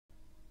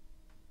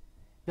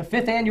The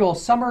 5th annual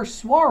Summer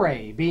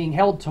Soiree being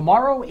held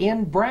tomorrow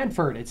in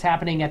Bradford. It's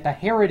happening at the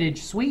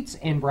Heritage Suites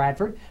in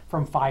Bradford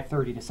from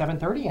 5:30 to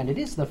 7:30, and it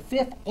is the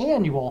 5th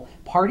annual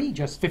party,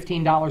 just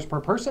 $15 per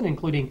person,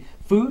 including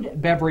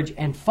food, beverage,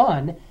 and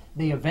fun.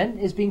 The event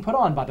is being put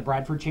on by the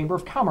Bradford Chamber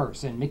of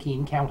Commerce in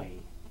McKean County.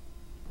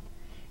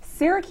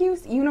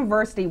 Syracuse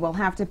University will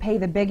have to pay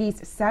the Big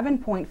East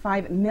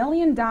 $7.5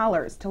 million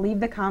to leave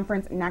the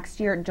conference next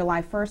year,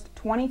 July 1st,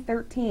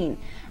 2013.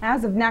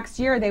 As of next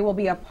year, they will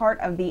be a part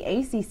of the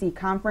ACC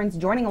conference,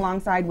 joining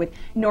alongside with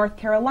North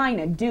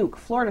Carolina, Duke,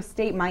 Florida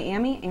State,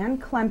 Miami,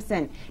 and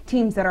Clemson,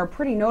 teams that are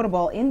pretty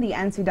notable in the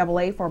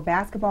NCAA for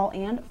basketball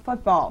and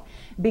football.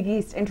 Big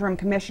East Interim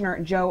Commissioner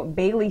Joe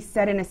Bailey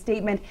said in a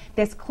statement,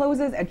 "This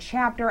closes a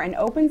chapter and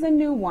opens a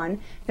new one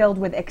filled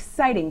with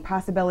exciting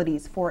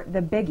possibilities for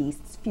the Big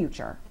East's future."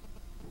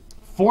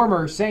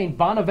 Former St.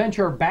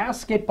 Bonaventure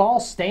basketball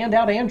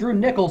standout Andrew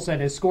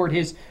Nicholson has scored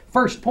his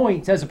first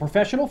points as a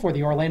professional for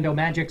the Orlando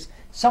Magic's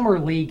Summer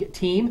League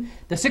team.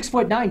 The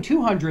 6'9",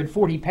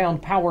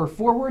 240-pound power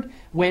forward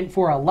went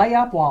for a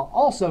layup while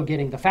also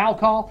getting the foul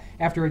call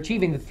after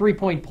achieving the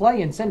three-point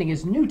play and sending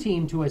his new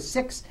team to a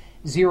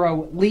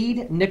 6-0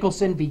 lead.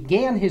 Nicholson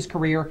began his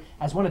career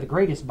as one of the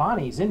greatest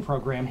Bonnies in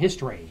program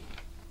history.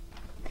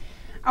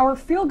 Our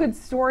feel-good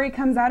story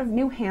comes out of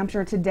New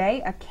Hampshire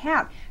today. A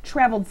cat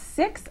traveled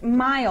 6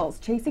 miles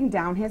chasing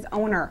down his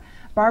owner.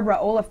 Barbara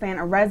Oliphant,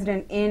 a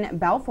resident in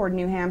Belford,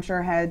 New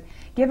Hampshire, had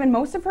given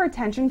most of her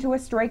attention to a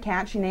stray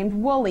cat she named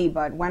Wooly,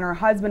 but when her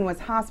husband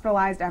was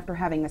hospitalized after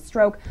having a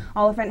stroke,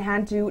 Oliphant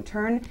had to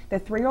turn the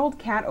 3-year-old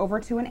cat over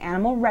to an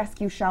animal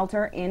rescue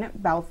shelter in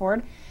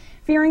Belford,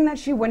 fearing that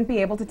she wouldn't be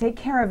able to take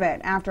care of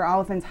it. After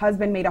Oliphant's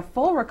husband made a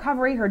full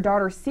recovery, her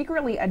daughter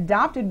secretly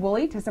adopted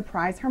Wooly to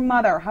surprise her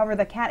mother. However,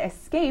 the cat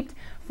escaped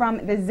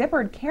from the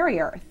zippered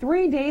carrier.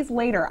 3 days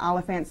later,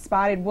 Oliphant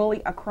spotted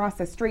Wooly across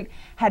the street,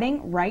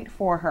 heading right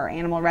for her.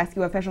 Animal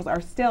rescue officials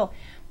are still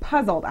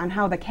puzzled on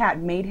how the cat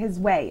made his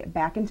way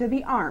back into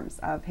the arms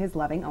of his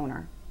loving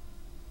owner.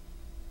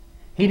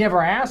 He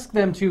never asked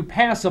them to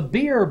pass a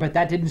beer, but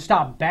that didn't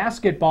stop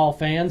basketball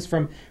fans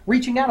from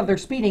reaching out of their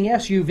speeding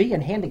SUV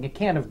and handing a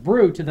can of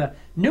brew to the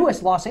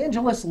newest Los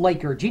Angeles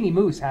Laker. Jeannie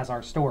Moose has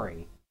our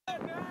story.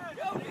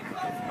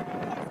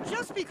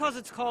 Just because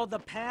it's called the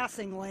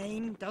passing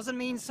lane doesn't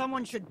mean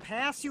someone should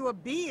pass you a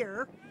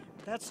beer.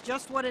 That's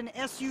just what an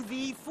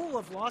SUV full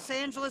of Los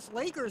Angeles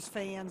Lakers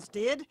fans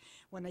did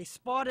when they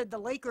spotted the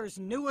Lakers'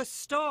 newest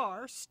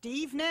star,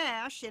 Steve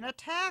Nash, in a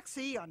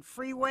taxi on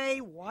Freeway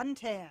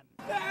 110.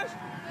 Nash!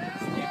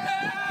 Steve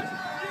Nash!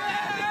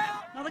 Yeah!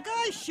 Now, the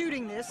guy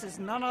shooting this is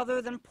none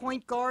other than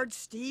point guard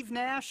Steve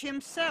Nash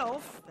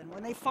himself. And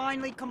when they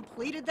finally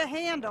completed the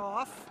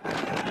handoff,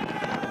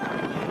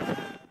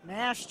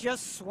 Nash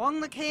just swung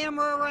the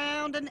camera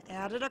around and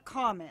added a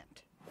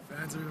comment.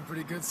 Fans have been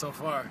pretty good so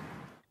far.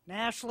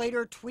 Nash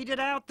later tweeted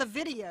out the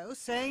video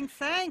saying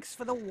thanks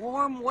for the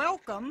warm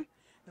welcome,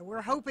 that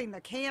we're hoping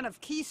the can of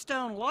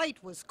Keystone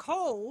Light was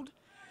cold.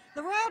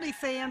 The rowdy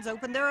fans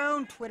opened their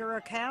own Twitter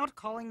account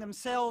calling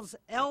themselves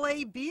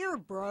LA Beer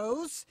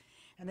Bros,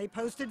 and they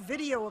posted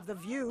video of the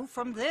view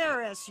from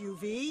their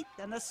SUV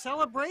and the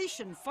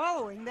celebration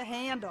following the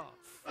handoff.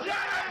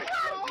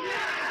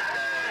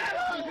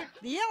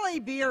 The LA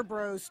Beer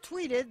Bros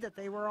tweeted that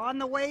they were on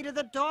the way to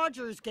the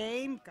Dodgers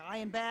game. Guy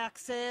in back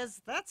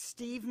says, "That's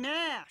Steve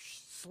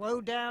Nash."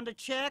 Slowed down to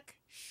check.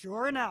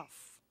 Sure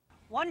enough.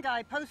 One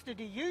guy posted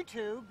to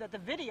YouTube that the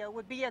video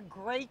would be a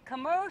great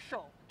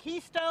commercial.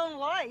 Keystone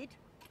Light,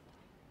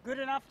 good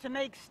enough to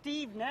make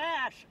Steve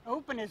Nash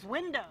open his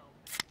window.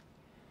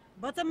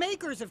 But the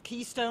makers of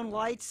Keystone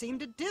Light seemed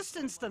to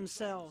distance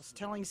themselves,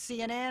 telling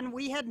CNN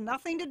we had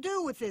nothing to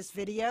do with this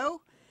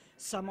video.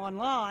 Some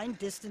online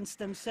distanced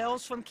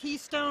themselves from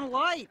Keystone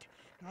Light.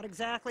 Not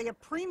exactly a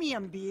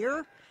premium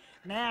beer.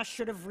 Nash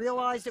should have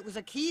realized it was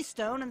a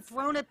Keystone and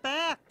thrown it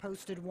back,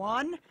 posted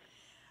one.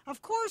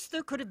 Of course,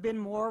 there could have been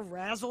more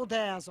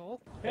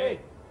razzle-dazzle. Hey,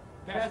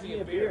 pass me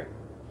a beer.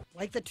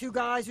 Like the two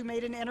guys who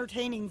made an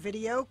entertaining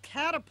video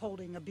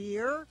catapulting a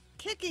beer,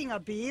 kicking a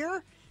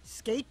beer,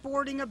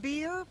 skateboarding a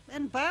beer,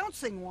 and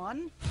bouncing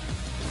one.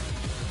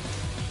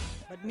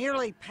 But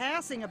merely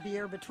passing a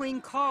beer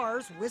between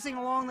cars whizzing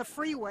along the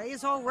freeway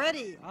is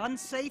already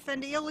unsafe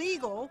and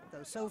illegal,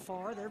 though so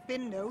far there have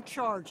been no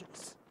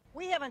charges.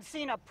 We haven't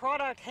seen a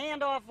product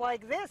handoff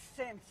like this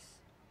since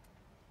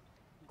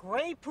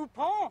Grey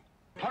Poupon.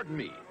 Pardon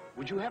me,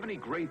 would you have any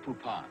Grey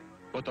Poupon?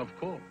 But of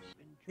course.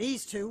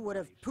 These two would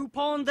have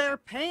pouponed their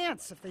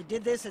pants if they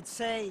did this at,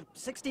 say,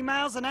 60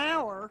 miles an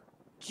hour.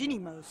 Jeannie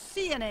Moose,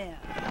 CNN,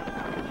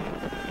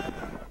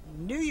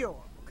 New York.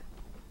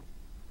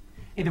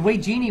 And the way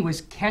Jeannie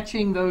was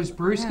catching those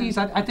brewskis,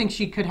 yeah. I think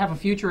she could have a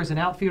future as an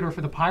outfielder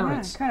for the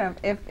Pirates. Yeah,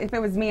 could have. If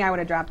it was me, I would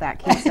have dropped that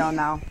Keystone,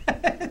 though.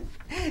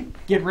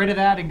 Get rid of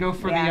that and go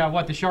for the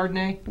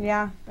Chardonnay?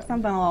 Yeah,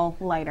 something a little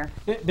lighter.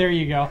 There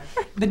you go.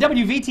 The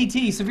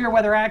WVTT Severe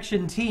Weather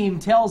Action Team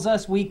tells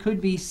us we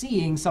could be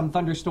seeing some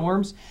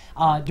thunderstorms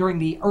during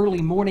the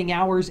early morning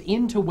hours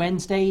into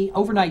Wednesday.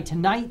 Overnight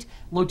tonight,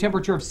 low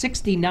temperature of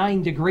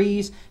 69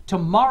 degrees.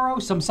 Tomorrow,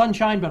 some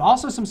sunshine, but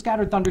also some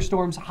scattered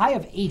thunderstorms, high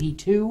of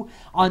 82.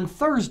 On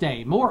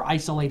Thursday, more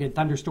isolated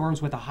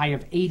thunderstorms with a high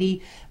of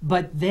 80.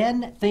 But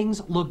then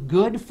things look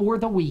good for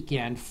the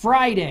weekend.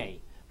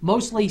 Friday,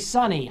 mostly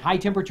sunny, high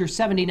temperature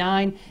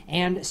 79,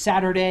 and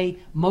Saturday,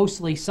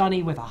 mostly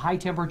sunny with a high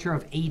temperature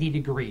of 80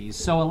 degrees.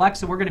 So,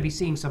 Alexa, we're going to be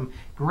seeing some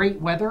great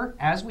weather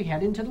as we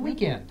head into the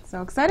weekend.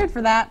 So excited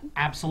for that.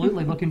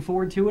 Absolutely. Looking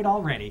forward to it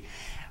already.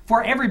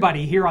 For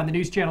everybody here on the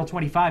News Channel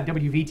 25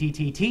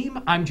 WVTT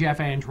team, I'm Jeff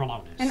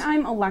Androlonis. And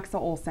I'm Alexa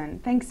Olson.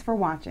 Thanks for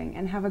watching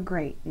and have a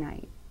great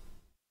night.